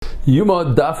Yuma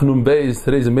Daf Nun Beis.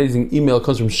 Today's amazing email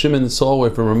comes from Shimon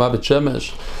Solway from Ramat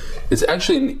Shemesh. It's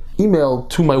actually an email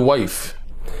to my wife.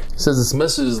 It says this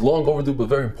message is long overdue but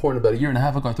very important. About a year and a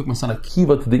half ago, I took my son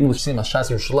Akiva to the English Siyum Hashas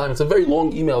in Yerushalayim. It's a very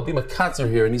long email. I'll be my katzer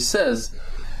here, and he says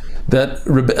that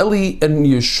Rebbe Eli and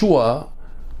Yeshua,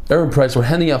 Aaron Price, were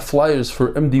handing out flyers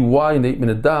for MDY and 8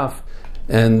 Minute Daf,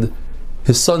 and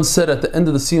his son said at the end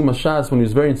of the Siyum Hashas, when he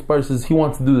was very inspired, says he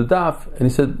wants to do the daf, and he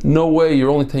said, "No way, you're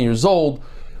only 10 years old."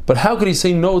 But how could he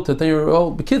say no to a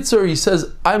 10-year-old? But kid, sir, he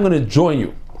says, "I'm going to join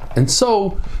you." And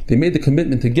so they made the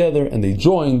commitment together and they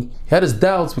joined. He had his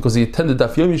doubts because he attended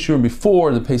Daf Yomi Shiurim before,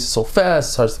 and the pace is so fast,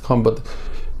 it's hard to come but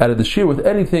out of the shir with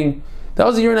anything. That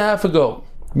was a year and a half ago.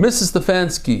 Mrs.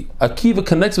 Stefanski, Akiva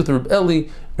connects with Reb Eli,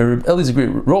 and Reb Eli's a great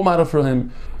role model for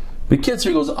him. The kid,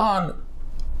 sir, goes on.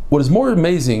 What is more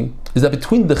amazing is that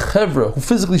between the Chevra who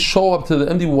physically show up to the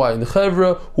MDY and the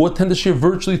Chevra who attend the shir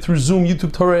virtually through Zoom,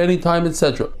 YouTube, Torah, anytime,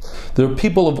 etc., there are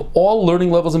people of all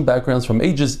learning levels and backgrounds from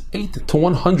ages 8 to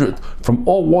 100 from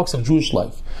all walks of Jewish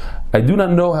life. I do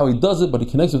not know how he does it, but he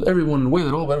connects with everyone in a way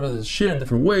that all of us share in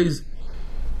different ways.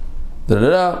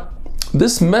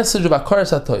 This message of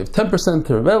Akaras HaTov, 10%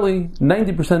 to Rebelli,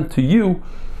 90% to you,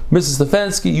 Mrs.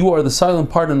 Stefanski, you are the silent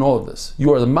partner in all of this.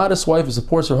 You are the modest wife who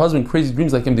supports her husband in crazy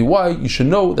dreams like MDY. You should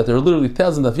know that there are literally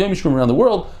thousands of Yom Yishrim around the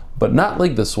world, but not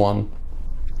like this one.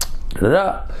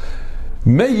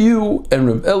 May you and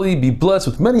Reb Eli be blessed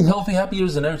with many healthy, happy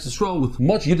years in Eretz Yisrael, with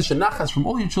much Yiddish and Nachas from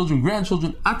all your children,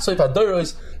 grandchildren. Atzayv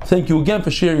Adoros. Thank you again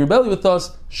for sharing Reb Eli with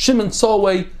us. Shimon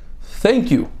Solway, thank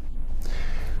you.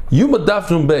 Yuma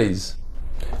Daf Nun Beis.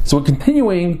 So we're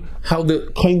continuing how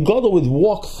the Kohen Gadol would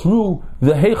walk through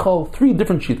the Heichal, 3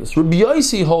 different shitas. Rabbi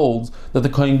Yossi holds that the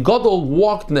Kohen Gadol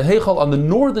walked in the Heichal on the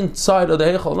northern side of the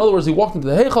Heichal. In other words, he walked into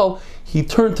the Heichal, he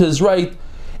turned to his right,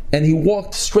 and he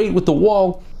walked straight with the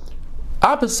wall,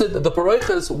 opposite the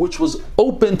Pareiches, which was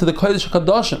open to the Kodesh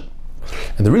HaKadoshim.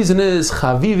 And the reason is,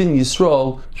 Chavivin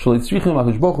Yisrael,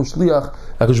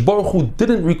 HaKadosh Baruch Hu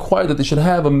didn't require that they should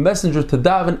have a messenger to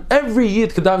daven every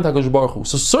Yid to daven to HaKadosh Baruch Hu.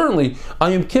 So certainly,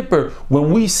 on Yom Kippur,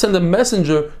 when we send a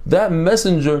messenger, that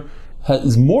messenger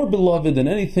is more beloved than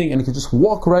anything, and he can just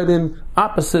walk right in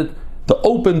opposite the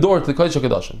open door to the Kodesh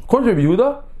HaKadoshim. According to Rabbi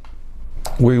Yehuda,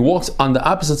 where he walks on the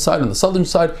opposite side, on the southern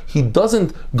side, he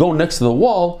doesn't go next to the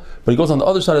wall, but he goes on the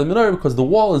other side of the menorah because the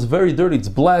wall is very dirty, it's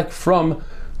black from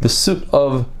the soot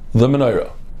of the menorah.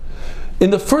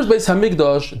 In the first Beis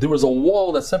Hamikdash, there was a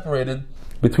wall that separated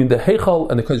between the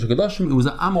Heichal and the Kodesh HaKadoshim. It was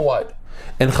an amma wide.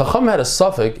 And Chacham had a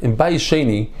suffix in Bayis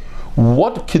Sheni.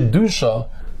 What Kedusha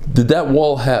did that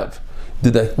wall have?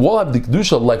 Did that wall have the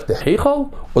Kedusha like the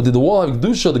Heichal? Or did the wall have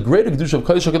Kedusha, the greater Kedusha of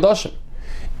Kodesh HaKadoshim?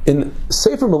 In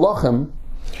Sefer Melachim,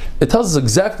 it tells us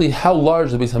exactly how large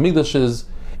the Beis Hamikdash is,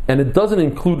 and it doesn't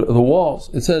include the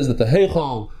walls. It says that the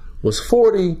Heichal was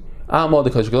 40 Amma, the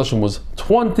Kodesh HaKadoshim was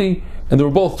 20, and they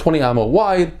were both 20 Amma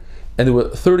wide, and they were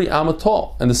 30 Amma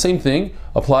tall. And the same thing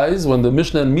applies when the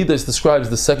Mishnah in Midas describes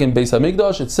the second Beis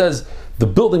Hamikdash. It says the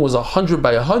building was 100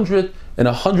 by 100 and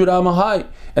 100 Amma high,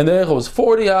 and the Heichal was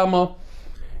 40 Amma,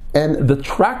 and the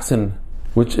Traxin,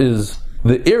 which is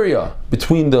the area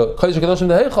between the Kodesh HaKadoshim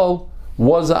and the Heichal,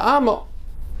 was a Amma.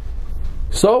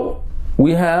 So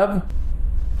we have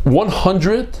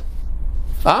 100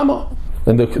 Amma.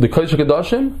 And the Kodesh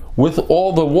HaKadoshim, with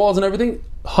all the walls and everything,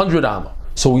 100 Amma.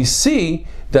 So we see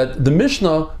that the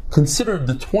Mishnah considered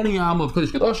the 20 Amma of Kodesh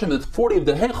HaKadoshim, the 40 of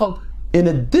the Heichal, in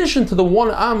addition to the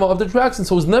 1 Amma of the Traxin,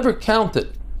 so it was never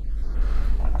counted.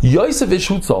 Yosef Ish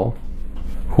Hutzal,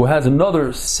 who has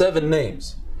another 7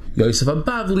 names, Yosef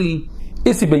HaBavli,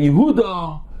 Isi ben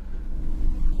Yehuda,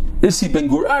 Isi ben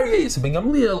Gur Aryeh, Isi ben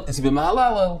Gamliel, Isi ben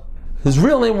Mahalalel. His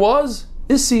real name was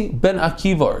Isi ben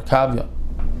Akiva, or Kavya.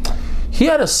 He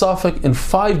had a suffix in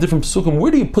 5 different psukim.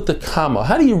 Where do you put the comma?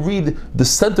 How do you read the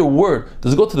center word?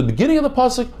 Does it go to the beginning of the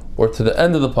pasuk or to the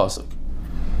end of the pasuk?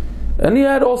 And he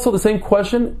had also the same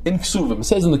question in Ksuvim. It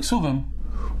says in the Ksuvim,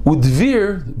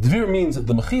 Udvir, Dvir means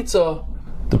the mechitza,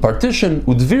 the partition,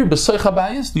 Udvir b'soich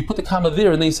habayis, do you put the comma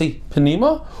there and then you say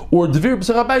Penima? Or Dvir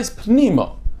b'soich habayis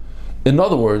Penima? In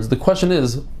other words, the question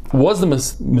is, was the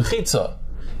mechitza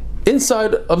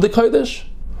inside of the Kodesh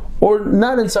or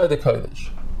not inside the Kodesh?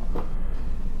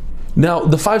 Now,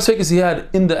 the 5 sekes he had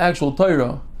in the actual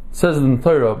Torah, says in the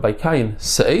Torah by Cain,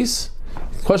 Seis.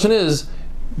 The question is,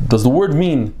 does the word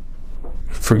mean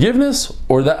forgiveness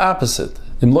or the opposite?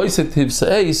 In Loisetiv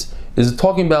Seis, is it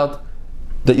talking about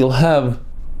that you'll have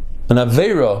an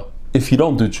Aveira if you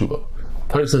don't do tshuva?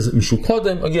 Torah says,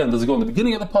 Mishukodem, again, does it go in the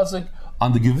beginning of the pasuk,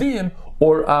 on the Gevim,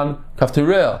 or on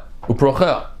Kafterea,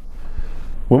 Uprochea?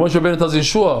 When Moshe Rabbeinu tells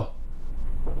Yeshua,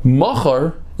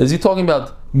 Machar, is he talking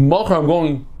about Machar, I'm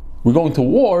going we're going to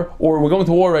war, or we're going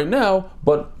to war right now,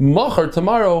 but machar,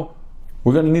 tomorrow,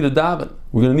 we're going to need a daven.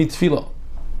 We're going to need tefillah.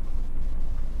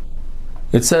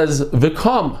 It says,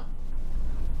 Vikam,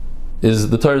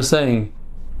 is the Torah saying,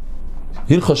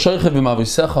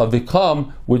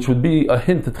 Vikam, which would be a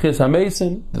hint to Tchias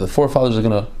HaMesim, that the forefathers are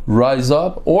going to rise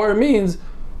up, or it means,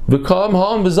 Vikam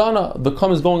Ha'am V'zana,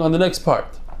 Vikam is going on the next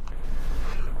part.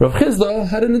 Rav Chizda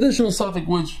had an additional suffix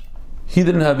which he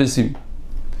didn't have Isim.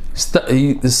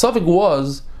 The suffix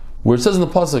was, where it says in the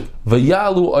pasuk,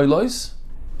 Vayalu Eilos,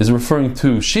 is referring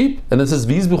to sheep, and it says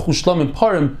V'yizbechu Shlamim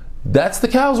Parim, that's the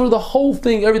cows, or the whole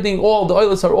thing, everything, all the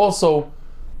Eilos are also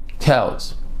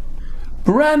cows.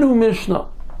 Brand new Mishnah.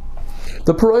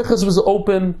 The Paroichas was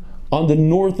open on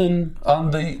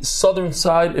the southern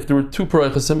side, if there were two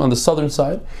Paroichasim on the southern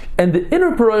side, and the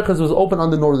inner Paroichas was open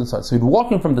on the northern side. So he'd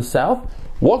walk in from the south,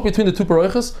 walk between the two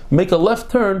Paroichas, make a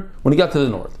left turn when he got to the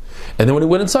north. And then when he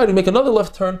went inside, he'd make another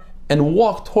left turn and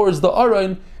walk towards the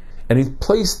Arain, and he'd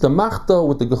place the Machta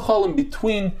with the Gechalim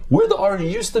between where the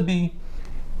Arain used to be,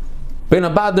 Bein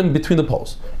Abadim, between the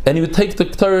poles. And he would take the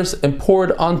Ketores and pour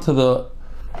it onto the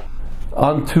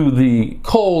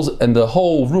coals, and the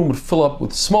whole room would fill up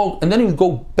with smoke, and then he would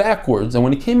go backwards, and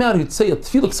when he came out, he'd say a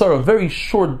tefillah ksara, a very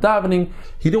short davening.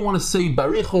 He didn't want to say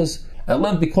barichos at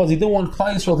length because he didn't want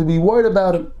Klal Yisrael to be worried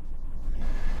about him.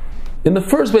 In the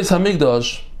first Beis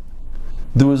Hamikdash,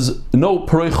 there was no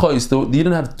paroichos. You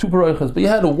didn't have two paroichos, but you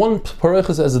had one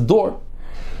paroichos as a door.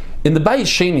 In the Bayis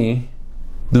Sheni,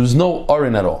 there was no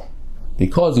arin at all,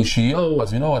 because Yishio,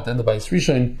 as we know, at the end of Bayis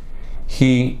Rishon,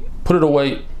 he put it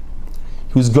away.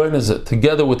 He was going as it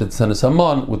together with the Tzenes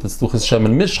Haman, with the Tzluchas Shem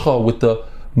and Mishcha, with the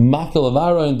Makel of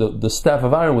Aaron, the staff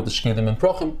of Aaron, with the Shkedim and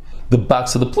Prochim, the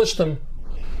backs of the Plishtim.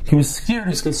 He was scared, he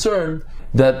was concerned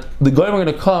that the Goyim were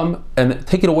going to come and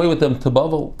take it away with them to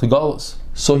Bavel, to Galus.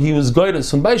 So he was guided.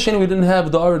 So in Bayis Sheni we didn't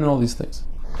have the Aaron and all these things.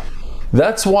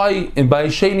 That's why in Bayis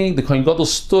Sheni the Kohen Gadol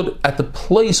stood at the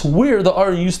place where the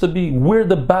Aaron used to be, where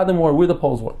the Badim were, where the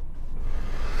poles were.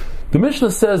 The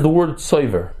Mishnah says the word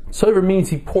tsoiver. Tsoiver means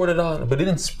he poured it on, but he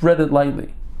didn't spread it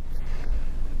lightly.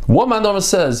 One Mandama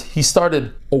says he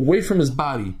started away from his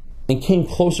body and came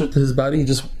closer to his body. He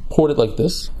just poured it like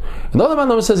this. Another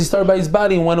Mandama says he started by his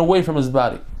body and went away from his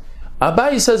body.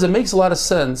 Abayi says it makes a lot of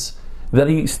sense that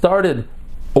he started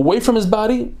away from his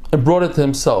body and brought it to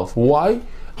himself. Why?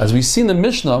 As we see in the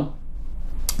Mishnah,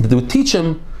 that they would teach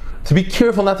him to be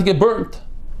careful not to get burnt.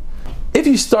 If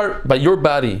you start by your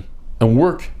body and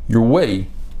work your way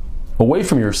away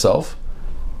from yourself,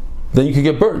 then you could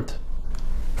get burnt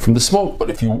from the smoke. But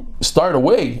if you start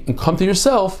away and come to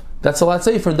yourself, that's a lot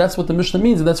safer, and that's what the Mishnah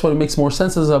means, and that's why it makes more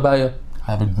sense as Abaya.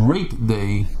 Have a great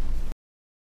day.